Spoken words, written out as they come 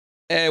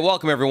Hey,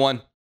 welcome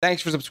everyone.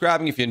 Thanks for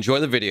subscribing if you enjoy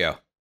the video.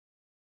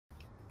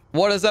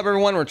 What is up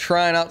everyone? We're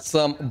trying out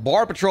some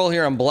bar patrol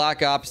here on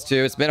Black Ops 2.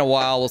 It's been a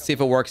while. We'll see if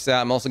it works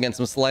out. I'm also getting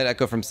some slight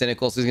echo from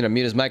Cynical, so he's going to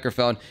mute his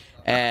microphone.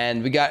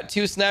 And we got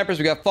two snipers.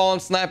 We got Fallen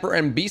Sniper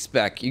and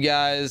B-Spec. You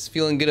guys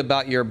feeling good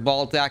about your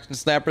bolt action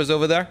snipers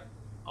over there?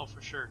 Oh,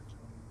 for sure.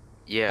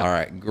 Yeah. All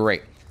right,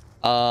 great.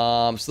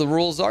 So the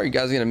rules are you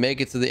guys are going to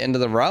make it to the end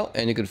of the route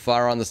and you can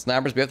fire on the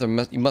snipers. But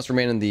you must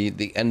remain in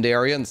the end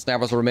area and the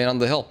snipers will remain on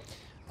the hill.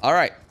 All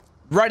right,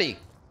 ready,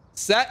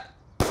 set,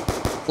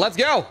 let's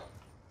go.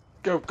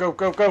 Go, go,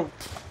 go, go.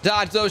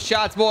 Dodge those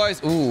shots,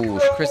 boys. Ooh,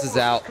 Chris is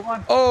out. Come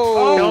on.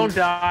 Oh, Don't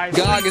die.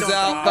 Gog is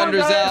out.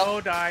 Thunder's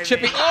out.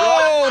 Chippy.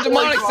 Oh,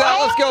 Demonic's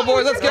out. Let's go,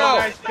 boys. Let's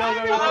go.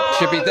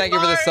 Chippy, thank you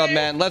for the sub,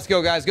 man. Let's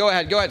go, guys. Go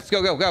ahead. Go ahead. Let's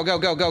go, go, go, go,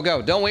 go, go,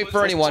 go. Don't wait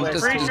for anyone.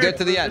 Just get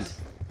to the end.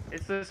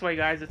 It's this way,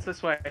 guys. It's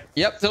this way.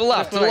 Yep, to the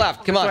left. To the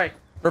left. Come on.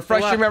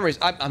 Refresh your memories.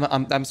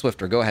 I'm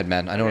Swifter. Go ahead,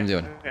 man. I know what I'm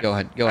doing. Go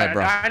ahead. Go ahead,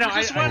 bro.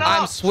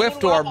 I'm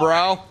Swiftor,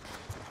 bro.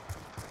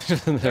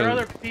 There are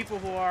other people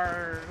who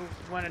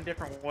went a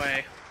different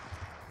way.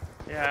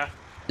 Yeah.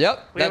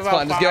 Yep, that's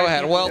fine. Just go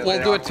ahead. Well,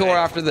 we'll do a tour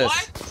after this.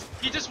 What?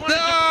 He just went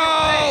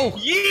No!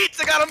 Yeets!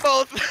 I got them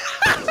both.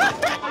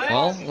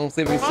 Well, we'll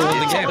see if we can still win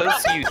the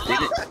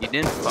game. You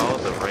didn't follow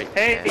the right.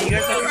 Hey, you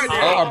guys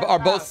Oh, are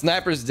both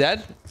snipers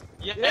dead?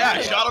 Yeah,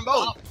 I shot them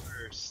both.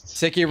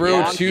 Sicky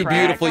Roo, 2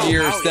 beautiful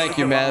years. Thank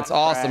you, man. It's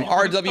awesome.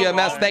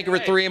 RWMS, thank you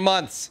for 3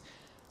 months.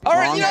 All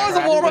right, you know, it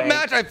was a warm-up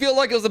match. I feel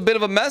like it was a bit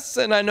of a mess,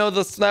 and I know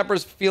the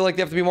snipers feel like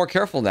they have to be more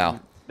careful now.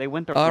 They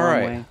went the wrong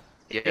way.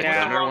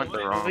 Yeah, went the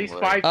wrong way.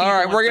 All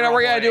right, we're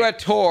gonna do a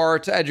tour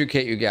to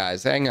educate you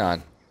guys. Hang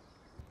on.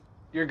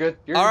 You're good.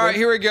 All right,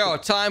 here we go.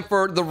 Time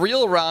for the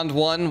real round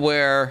one,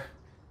 where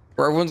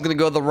everyone's gonna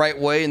go the right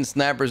way, and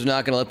snipers are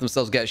not gonna let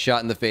themselves get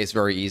shot in the face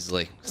very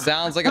easily.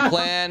 Sounds like a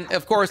plan.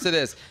 Of course it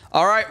is.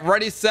 All right,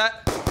 ready, set,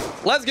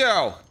 let's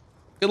go.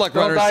 Good luck,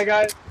 runners. Don't die,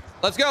 guys.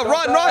 Let's go.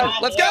 Run.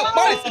 Let's go.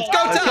 Boys, it's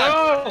go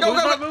time.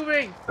 Go.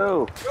 Moving.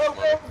 Oh.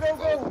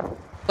 Go.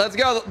 Let's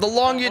go. The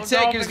longer you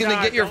take, you're just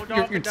gonna get your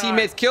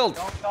teammates killed.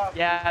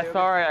 Yeah,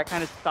 sorry, I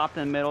kind of stopped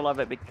in the middle of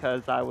it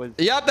because I was...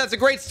 Yep, that's a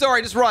great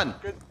story. Just run.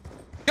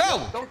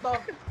 Go. Don't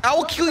stop. I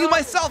will kill you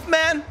myself,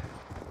 man.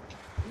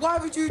 Why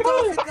would you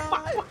die?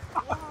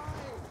 Why?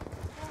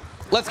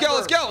 Let's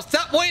go.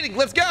 Stop waiting.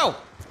 Let's go.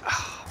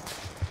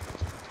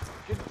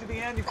 Get to the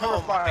end, you cover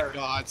fire. Oh my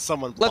God,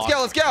 someone Let's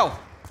go.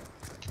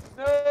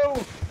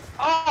 No.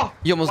 Oh.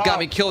 You almost got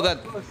me killed that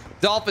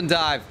dolphin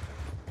dive.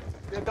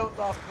 Yeah, don't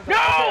stop. No,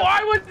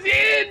 I was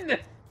in.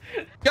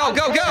 Go.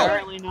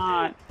 Apparently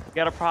not. You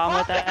got a problem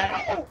with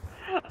that?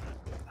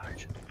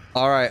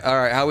 All right.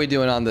 How are we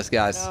doing on this,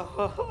 guys?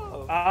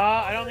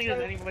 I don't think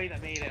there's anybody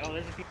that made it. Oh,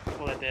 there's a few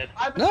people that did.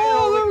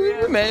 No,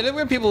 we made it. We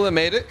have people that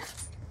made it.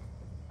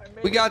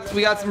 We got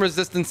some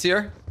resistance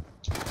here.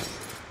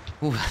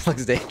 Ooh, that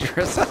looks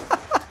dangerous.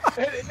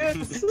 It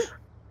is.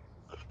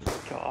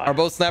 God. Are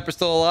both snipers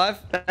still alive?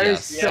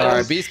 is so All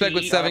right, B-Spec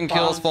with 7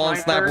 kills, Fallen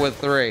Sniper with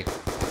 3.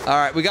 All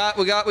right, we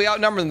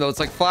outnumbered them though. It's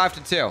like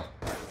 5-2.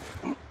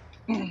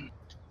 Well,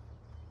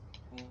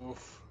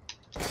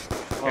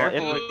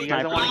 if you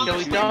guys don't want to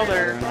kill each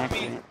other.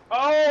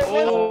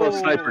 Oh.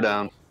 Sniper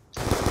down.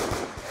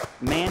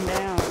 Man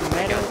down.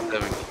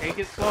 Take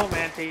it slow,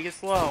 man. Take it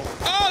slow.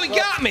 Oh, he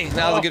got me.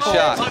 That was a good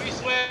shot. Love you,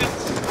 Swift.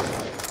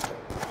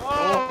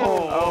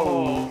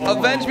 Oh.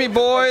 Avenge me,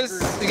 boys.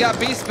 We got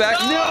B-Spec.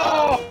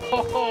 No.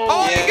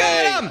 Oh, you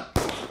got him.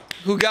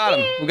 Who got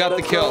him? Who got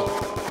the kill?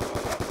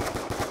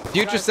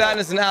 Future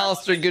Sadness and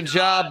Alistair, good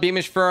job.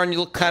 Beamish Fern, you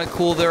look kind of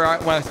cool there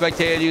when I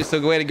spectated you, so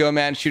way to go,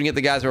 man. Shooting at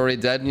the guys who are already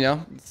dead, you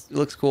know? It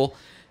looks cool.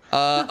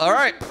 All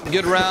right,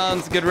 good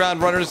rounds, good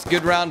round runners,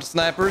 good round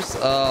snipers.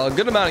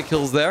 Good amount of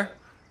kills there.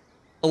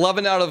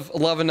 11 out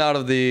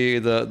of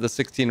the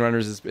 16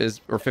 runners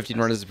or 15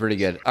 runners is pretty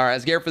good. All right,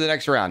 let's get ready for the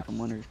next round.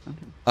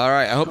 All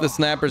right, I hope the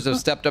snipers have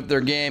stepped up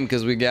their game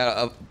because we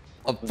got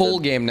a full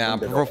game now.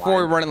 Before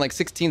we were running like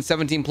 16,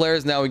 17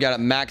 players, now we got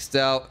it maxed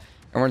out.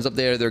 Everyone's up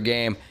there to their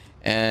game.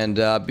 And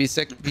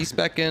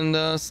B-Spec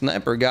and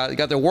Sniper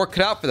got their work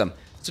cut out for them.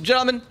 So,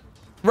 gentlemen,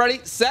 ready,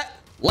 set,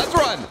 let's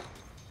run.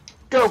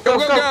 Go.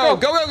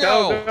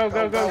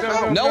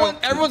 No one,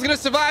 everyone's gonna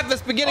survive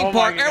this beginning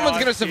part. Everyone's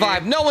gonna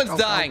survive. No one's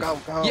dying.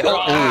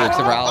 Yeah,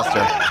 except for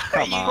Alistair.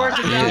 Come on.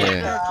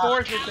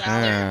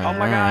 Yeah. Oh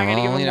my God, I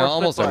gotta give him more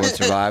almost slip everyone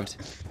survived.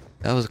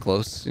 That was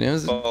close. You know,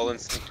 Oh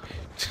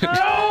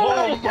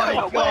my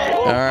God.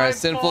 All right,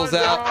 Sinful's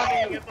out.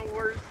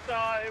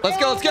 Let's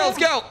go.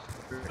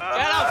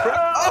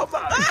 Oh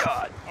my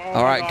God.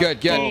 All right,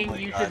 good.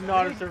 You should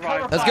not have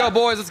survived. Let's go,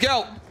 boys. Let's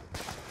go.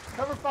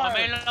 Cover One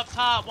man fire. up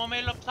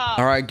top.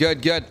 All right,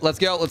 good. Let's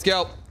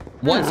go.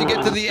 Once you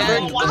get to the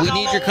end, we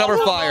need your cover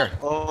fire.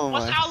 Oh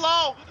What's my. how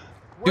low?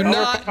 Do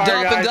not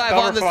dolphin dive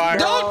on this.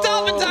 Don't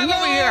dolphin dive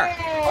over here.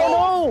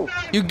 Oh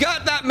no. You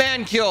got that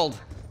man killed.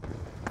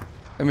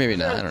 Or maybe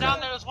not. I don't know.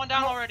 There's one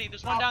down already.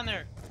 There's one down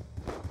there.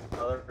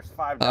 There's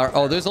 5.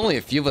 Oh, there's only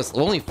a few of us.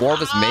 Only 4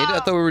 of us made it. I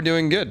thought we were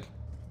doing good.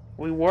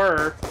 We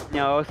were.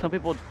 No, some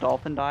people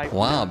dolphin dive.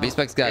 Wow,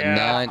 B-Spec's got Yeah.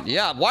 9.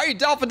 Yeah, why are you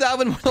dolphin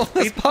diving on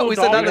this People spot? We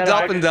said not to dolphin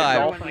dolphin dive.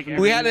 dive. Dolphin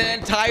We had an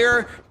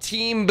entire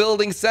team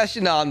building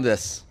session on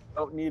this.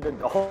 Don't need a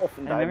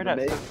dolphin I remember dive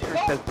that to make picture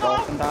says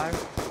dolphin dive.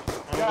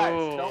 Guys,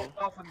 Oh. don't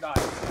dolphin dive.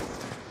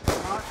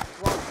 Not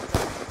wrong.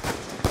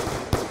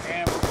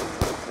 And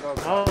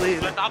Holy.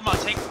 I'm gonna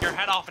take your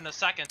head off in a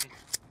second.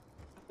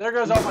 there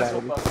goes all my soul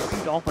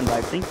bugs. Dolphin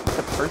dive. Think it's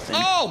a person.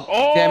 Oh!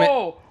 Oh! Damn it.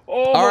 Oh!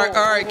 All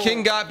right.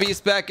 King got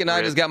B-Spec, and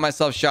I just got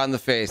myself shot in the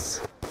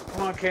face.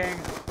 Come on, King.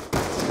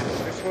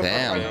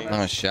 Damn,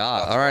 not a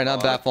shot. All right,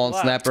 not bad, fallen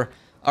sniper.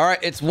 All right,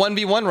 it's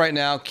 1v1 right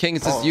now. King,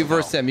 it's just you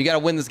versus him. You got to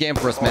win this game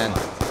for us, man.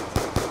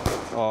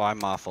 Oh,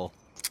 I'm awful.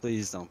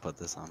 Please don't put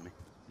this on me.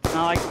 It's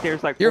not like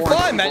there's like. You're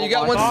 400 fine, man. You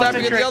got people one watching.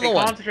 sniper, get the other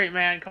one. Concentrate,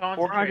 man. Concentrate.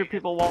 400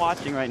 people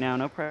watching right now.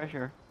 No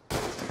pressure.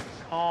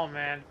 Calm,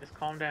 man. Just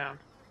calm down.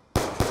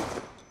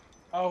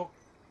 Oh,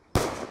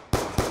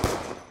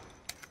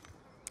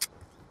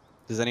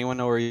 Does anyone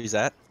know where he's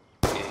at?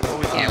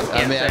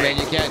 I mean,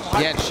 you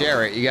can't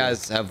share it. You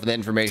guys have the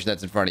information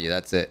that's in front of you.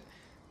 That's it.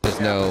 There's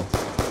no.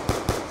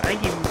 I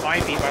think he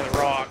might be by the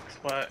rocks,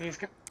 but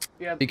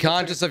yeah. Be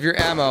conscious of your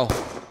ammo.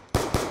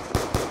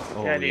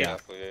 Oh Yeah, dude. yeah.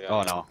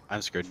 Oh no,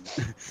 I'm screwed.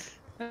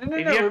 No,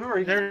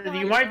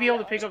 you might be able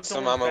to pick up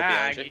Some someone's ammo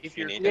bag behind you if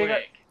you're if you need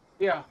quick.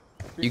 Yeah.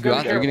 You're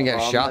gonna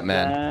get shot,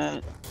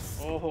 man.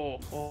 Oh.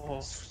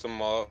 Some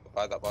more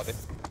by that body.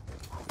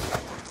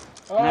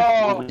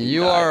 Oh,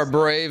 You are a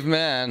brave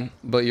man,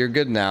 but you're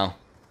good now.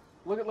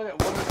 look at.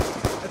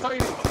 That's all you.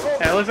 Oh.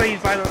 Yeah, it looks like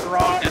he's by the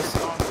rocks.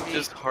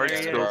 Just hard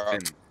There he is.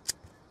 scoping.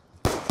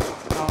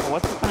 Oh,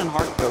 what's the fun in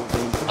hard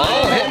scoping?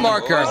 Oh, hit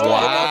marker! Oh,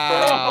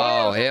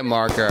 Wow, hit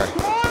marker.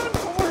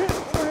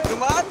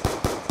 Come on!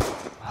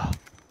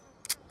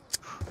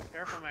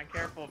 Careful, man.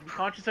 Careful. Be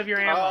conscious of your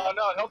ammo.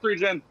 no, health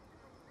regen.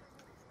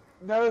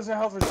 No, there's no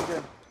health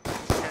regen.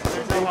 Yeah,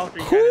 there's no health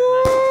regen, isn't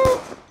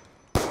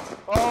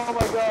Oh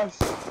my gosh.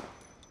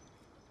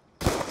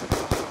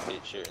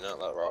 Keep shooting at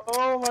that rock.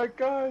 Oh my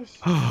gosh.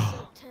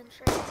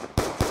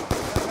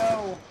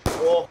 No.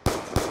 Oh, it?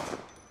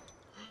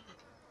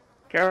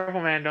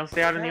 Careful, man. Don't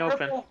stay out in the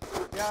open.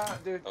 Yeah,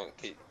 dude. Don't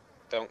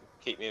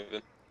keep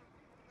moving.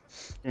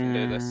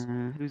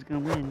 Who's gonna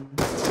win?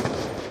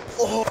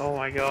 Oh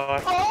my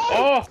gosh.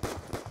 Oh!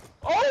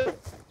 Oh!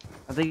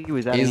 I think he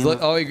was at. He's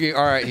all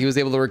right. He was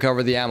able to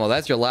recover the ammo.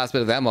 That's your last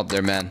bit of ammo up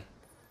there, man.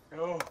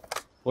 Oh.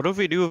 What if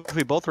we do if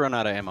we both run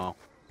out of ammo?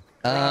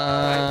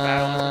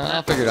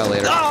 I'll figure it out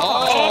later.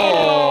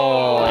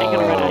 I ain't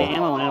gonna run out of Oh!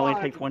 ammo and it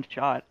only takes one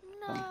shot.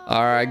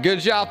 All right, good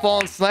job,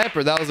 fallen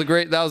sniper. That was a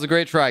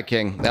great try,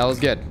 King. That was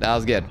good.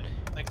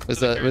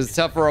 It was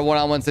tough for a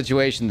one-on-one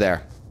situation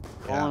there.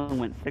 Fallen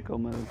went sicko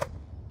mode.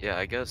 Yeah,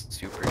 I guess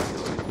super.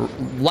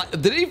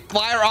 What? Did he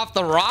fire off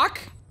the rock?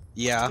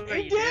 Yeah.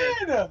 He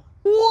did!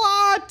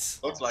 What?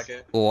 Looks like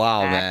it.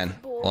 Wow, man.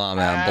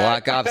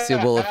 Black Ops 2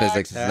 bullet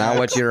physics is not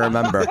what you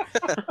remember.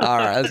 All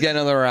right, let's get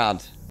another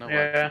round. No,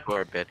 Yeah. people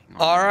are betting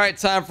on All it. right,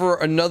 time for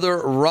another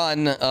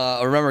run.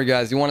 Remember,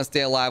 guys, you want to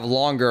stay alive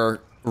longer.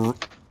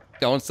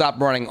 Don't stop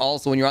running.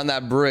 Also, when you're on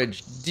that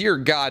bridge, dear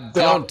God,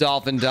 don't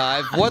dolphin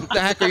dive. What the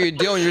heck are you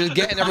doing? You're just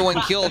getting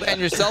everyone killed and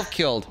yourself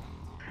killed.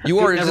 You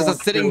are just a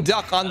sitting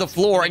duck on the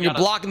floor and you're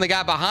blocking the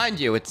guy behind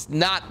you. It's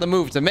not the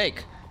move to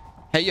make.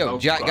 Hey, yo,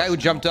 guy who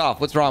jumped off,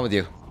 what's wrong with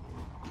you?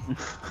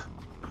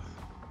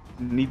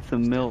 Need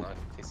some milk.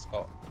 Nice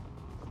spot.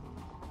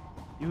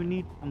 You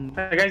need some.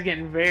 That guy's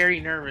getting very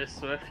nervous,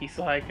 so if he's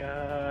like,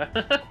 Oh,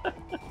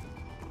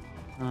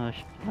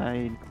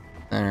 shit.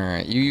 All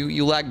right,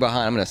 you lag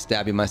behind. I'm gonna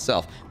stab you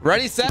myself.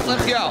 Ready, set,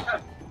 let's go.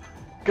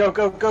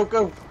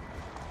 Go.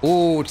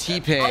 Ooh,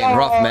 T-Pain,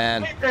 rough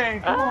man.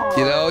 T-Pain, come on.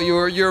 You know,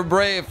 you're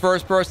brave,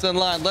 first person in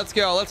line. Let's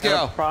go.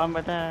 Problem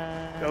with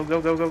that. go.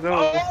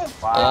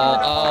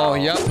 Oh,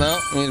 yep, no,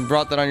 you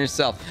brought that on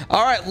yourself.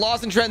 All right,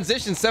 Lost in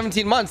Transition,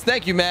 17 months.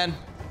 Thank you, man.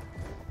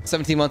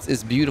 17 months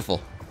is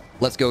beautiful.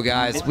 Let's go,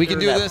 guys. We can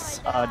do this.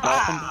 Dolphin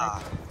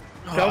dive.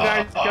 Go,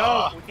 guys,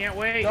 go. We can't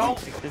wait. Don't.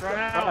 Just run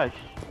out.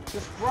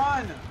 Just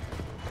run.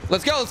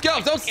 Let's go.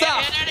 Don't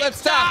stop. Let's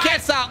stop.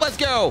 Can't stop. Let's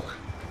go.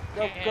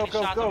 Go. They're What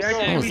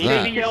gonna was be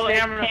that? saving your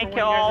stamina for Can't when kill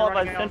you guys all are of us.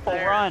 running out Sinful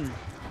there. run.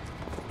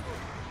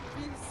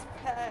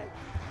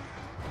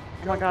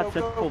 Oh my God,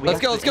 Sinful. we Let's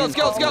got go. to end.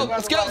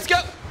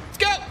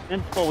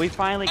 Sinful, we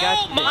finally got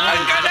Oh to my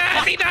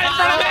goodness, he died in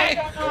front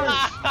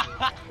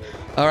of me.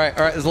 All right.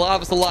 There's a lot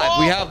of us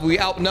alive. We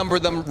outnumber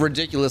them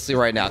ridiculously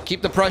right now.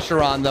 Keep the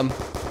pressure on them.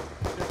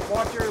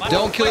 Watch your.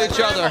 Don't kill each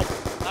other.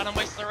 Let them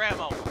waste their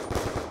ammo.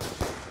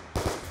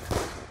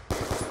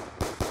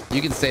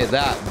 You can say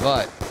that,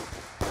 but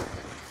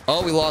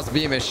oh, we lost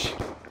Beamish.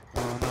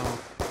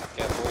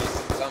 Get boys.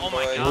 Stand Oh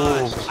my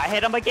boys. gosh. I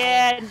hit him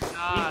again.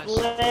 Gosh. He's I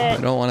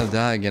lit. don't want to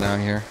die again out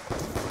here.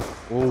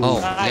 Oh,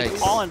 Nice. yikes.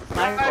 Fallen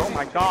sniper. Oh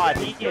my God,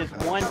 he is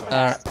one.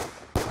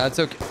 That's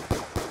okay.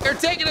 You're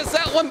taking us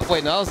out one.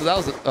 Wait, no, that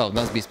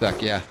was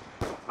B-Spec. Yeah.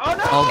 Oh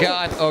Oh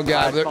god, oh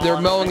god,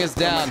 they're mowing us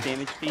down.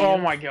 Oh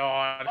my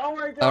god. Oh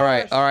my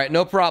god. All right,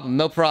 no problem,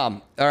 no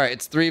problem. All right,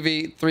 it's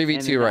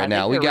 3v2 right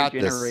now. We got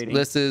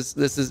this.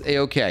 This is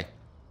a-okay.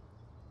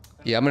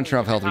 Yeah, I'm gonna turn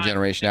off health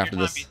regeneration after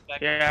this.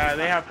 Yeah,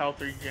 they have health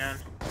regen.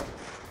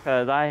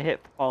 Because I hit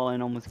Paul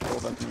and almost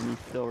killed him, and he's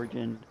still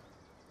regened.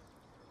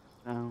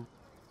 So.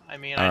 I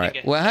mean, All I right.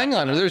 didn't get Well, hang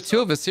on. back, There's so-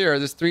 2 of us here.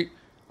 There's 3.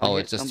 Oh,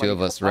 it's just 2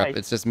 of us. Rep.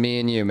 It's just me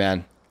and you,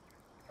 man.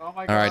 Oh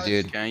my All right, gosh.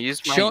 dude. Can I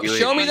use my Show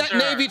UAV? me that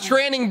Navy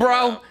training,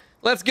 bro.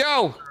 Let's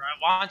go.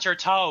 I want your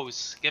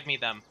toes. Give me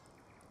them.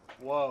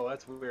 Whoa,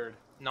 that's weird.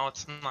 No,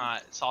 it's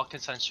not. It's all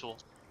consensual.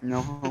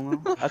 No homo.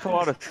 That's a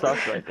lot of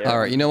stuff right there. All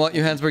right. You know what,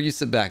 Johannesburg? You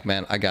sit back,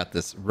 man. I got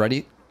this.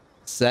 Ready,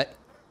 set,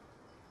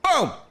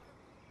 boom.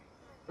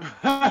 You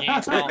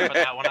ain't falling for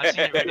that one. I've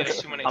seen your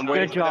videos too many I'm times.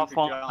 waiting Good for them job, to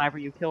Paul jump. Sniper.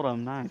 You killed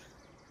him. Nice.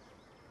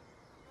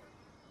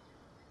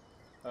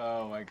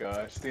 Oh my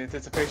gosh, the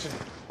anticipation.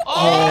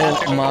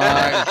 Oh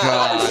my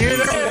god. Dude,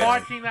 they're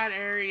watching that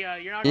area.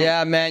 You're not.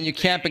 Yeah, man. You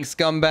camping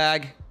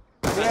scumbag.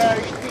 Yeah,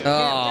 you can't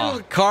Oh, do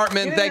it.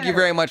 Cartman, Get in thank you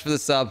there. very much for the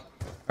sub.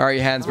 All right,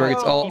 Johannesburg.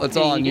 It's all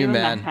on you, Give him the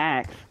man.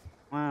 hacks.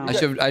 Wow.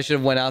 I should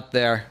have went out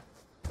there.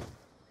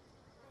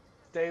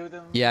 Stay with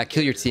them. Yeah,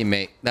 kill your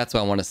teammate. That's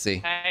what I want to see.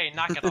 Hey,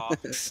 knock it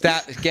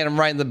off. Get him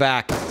right in the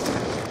back.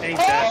 Ain't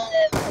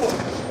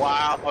that?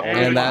 Wow.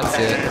 Okay. And that's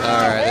it.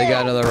 All right, they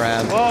got another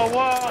round. Whoa,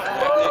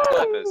 whoa.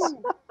 Snipers.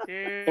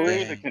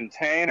 Dude. a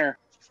container.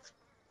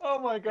 Oh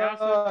my Now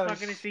someone's not gosh.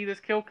 gonna see this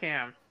kill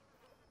cam.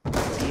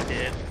 He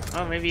did.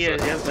 Oh, maybe he So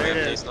is. Yes, there it we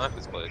have two is.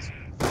 snipers, please.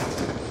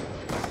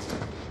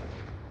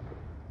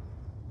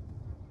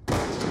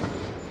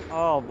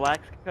 Oh,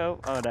 black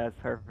scope. Oh, that's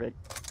perfect.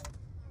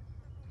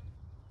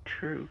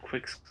 True.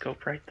 Quick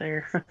scope right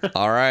there.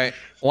 All right,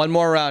 one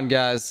more round,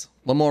 guys.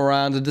 One more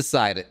round to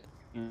decide it.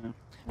 Yeah.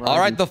 All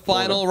right, the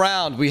final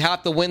round. We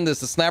have to win this.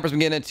 The snipers been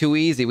getting it too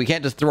easy. We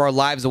can't just throw our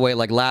lives away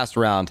like last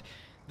round.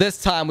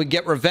 This time we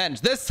get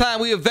revenge. This time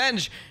we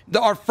avenge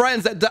our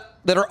friends that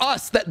are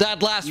us that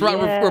died last round.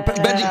 We're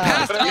avenging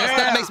past us.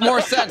 That makes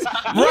more sense.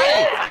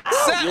 Ready,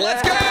 set,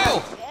 let's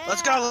go.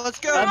 Let's go. Let's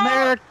go.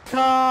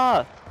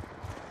 America!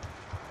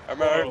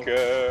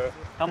 America.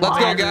 Come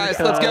Let's on, go, guys.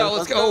 Let's go.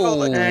 Let's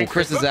go. Oh,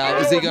 Chris is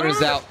out. Ziggun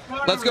is out.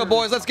 Let's go,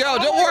 boys. Let's go.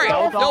 Don't worry.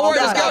 Don't worry.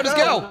 Let's go. Let's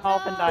No go.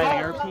 dolphin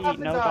diving. Repeat,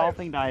 no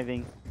dolphin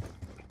diving.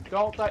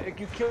 Don't die.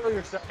 You kill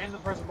yourself and the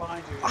person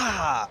behind you.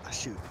 Ah,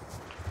 shoot.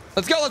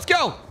 Let's go. Let's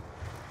go.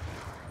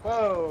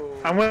 Whoa.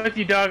 I'm with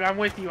you, Doug. I'm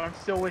with you. I'm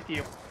still with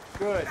you.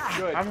 Good.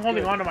 Good. I'm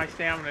holding good. on to my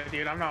stamina,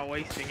 dude. I'm not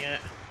wasting it.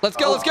 Let's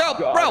go. Let's go,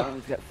 I bro.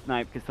 almost got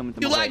sniped because someone's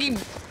in You my way. lagging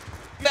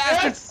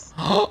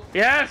bastard.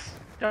 Yes!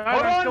 Doug,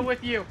 Hold I'm on. still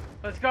with you.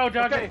 Let's go,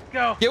 Doug. Okay. Let's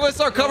go. Give us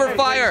our cover Okay,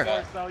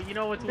 fire. So you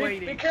know what's Be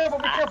waiting. careful.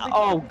 Be careful. Be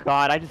Oh careful.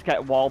 god, I just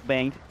got wall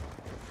banged.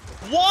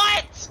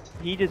 What?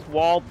 He just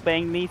wall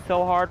banged me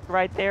so hard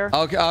right there.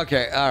 Okay.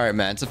 Okay. All right,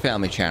 man. It's a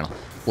family channel.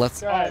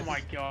 Let's. Oh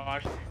my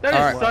gosh. That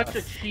All is right. such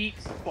a cheap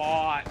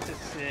spot to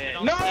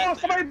sit. No,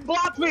 somebody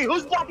blocked me.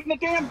 Who's blocking the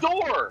damn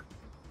door?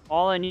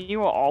 All and you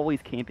will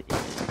always camp it.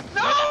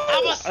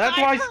 I'm a That's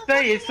why I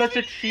say it's such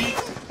a cheap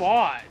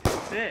spot to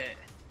sit.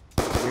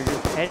 You're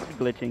just head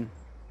glitching.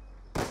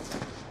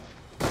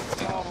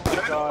 Oh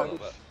my god.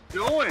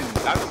 Doing?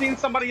 I've seen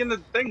somebody in the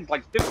thing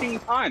like 15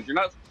 times. You're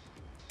not.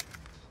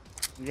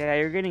 Yeah,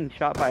 you're getting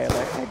shot by a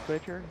left head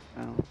glitcher.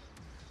 Oh.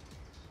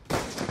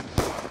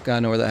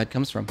 Gotta know where that head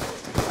comes from.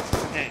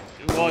 Hey,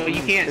 well,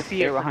 you can't Just see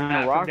stay it from, behind a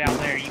that, rock from down and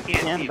there. You can't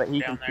can, see it but from he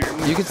down can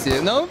there. You can see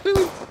it. No,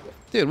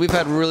 dude, we've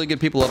had really good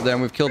people up there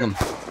and we've killed them.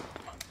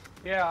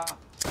 Yeah.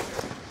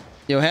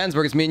 Yo,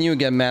 Hansberg, it's me and you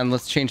again, man.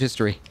 Let's change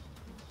history.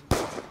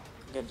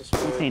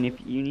 T-Pain, if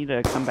you need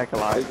to come back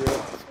alive,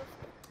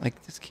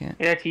 Like, this can't.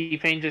 Yeah,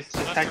 T-Pain just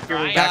attacked your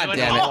way God back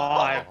damn it.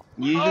 alive.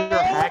 use your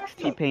hacks,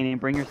 T-Pain, and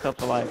bring yourself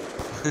to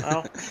life.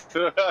 Oh,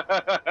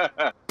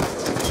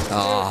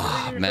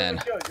 Oh, man.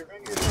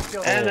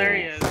 and there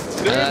he is.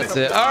 That's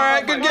it. All right,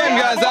 good game,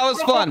 guys. That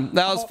was fun.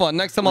 That was fun.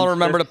 Next time I'll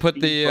remember to put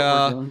the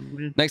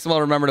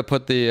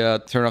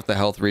turn off the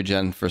health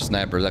regen for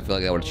snipers. I feel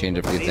like that would change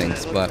a few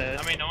things, but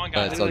I mean, no one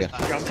but got it's it.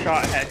 okay. Jump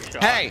shot,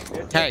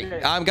 headshot.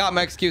 Hey, I've got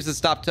my excuses.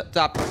 Stop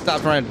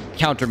trying to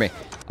counter me.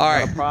 All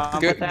right, problem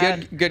good with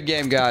that. good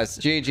game, guys.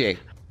 GG.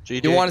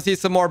 GG. You want to see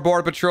some more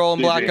Border Patrol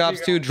and Black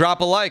Ops 2?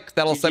 Drop a like.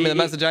 That'll send me the GG.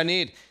 message I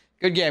need.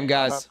 Good game,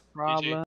 guys. Problem.